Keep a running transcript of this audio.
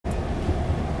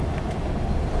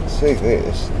see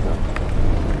this.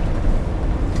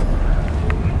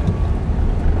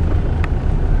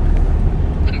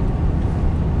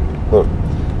 Look,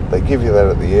 they give you that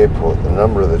at the airport, the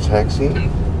number of the taxi,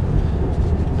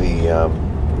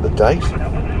 the date,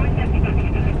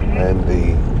 and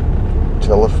the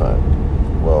telephone.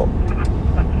 Well,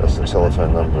 that's the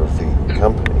telephone number of the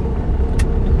company.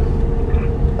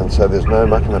 And so there's no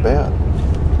mucking about.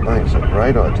 I think it's a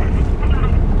great idea.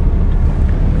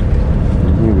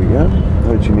 Here we go,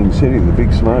 Ho Chi Minh City, the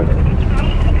big smoke.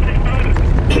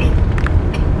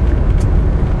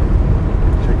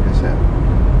 Check this out.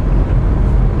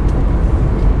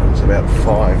 It's about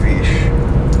 5-ish.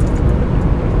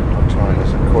 What time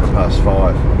is it?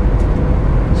 5:15.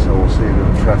 So we'll see a bit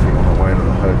of traffic on the way to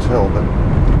the hotel, but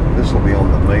this will be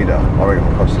on the meter. I reckon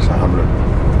it'll cost us 100.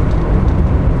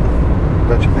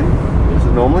 Don't you think? Is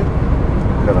it normally?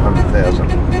 About 100,000.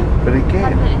 But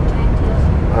again,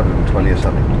 120 or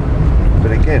something.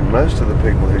 But again, most of the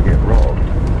people who get robbed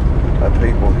are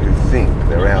people who think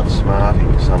they're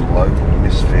outsmarting some local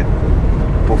misfit,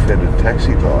 buff-headed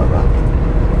taxi driver,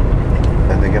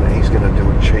 and he's going to do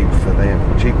it cheap for them.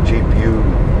 Cheap you,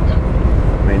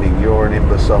 meaning you're an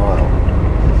imbecile.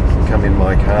 Come in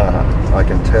my car. I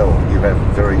can tell you have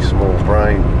a very small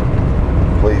brain.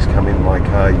 Please come in my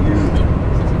car, you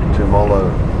Tumolo.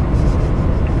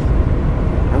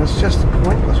 And it's just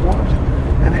pointless. What?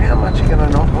 And how much are you going to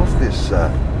knock off this,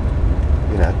 $10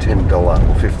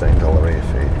 or $15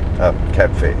 airfare,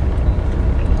 cab fare?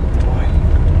 Boy,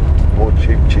 more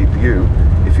cheap you.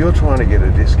 If you're trying to get a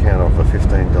discount off a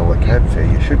 $15 cab fare,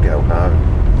 you should go home.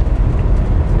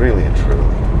 Really and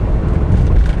truly.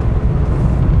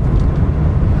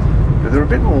 But they're a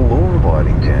bit more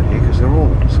law-abiding down here because they're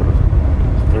all sort of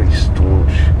very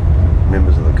staunch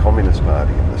members of the Communist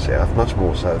Party in the south, much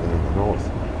more so than in the north.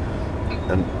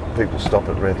 And people stop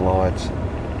at red lights,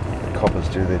 the coppers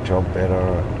do their job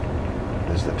better,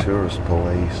 there's the tourist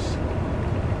police.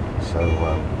 So,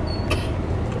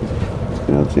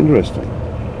 it's interesting.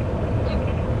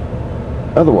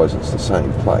 Otherwise it's the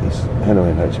same place. Hanoi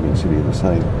and Ho Chi Minh City are the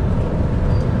same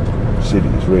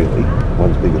cities really.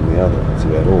 One's bigger than the other, that's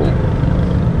about all.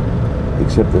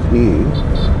 Except that here,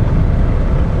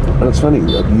 and it's funny,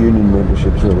 like union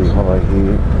membership's really high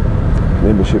here,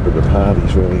 membership of the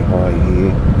party's really high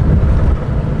here,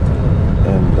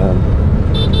 and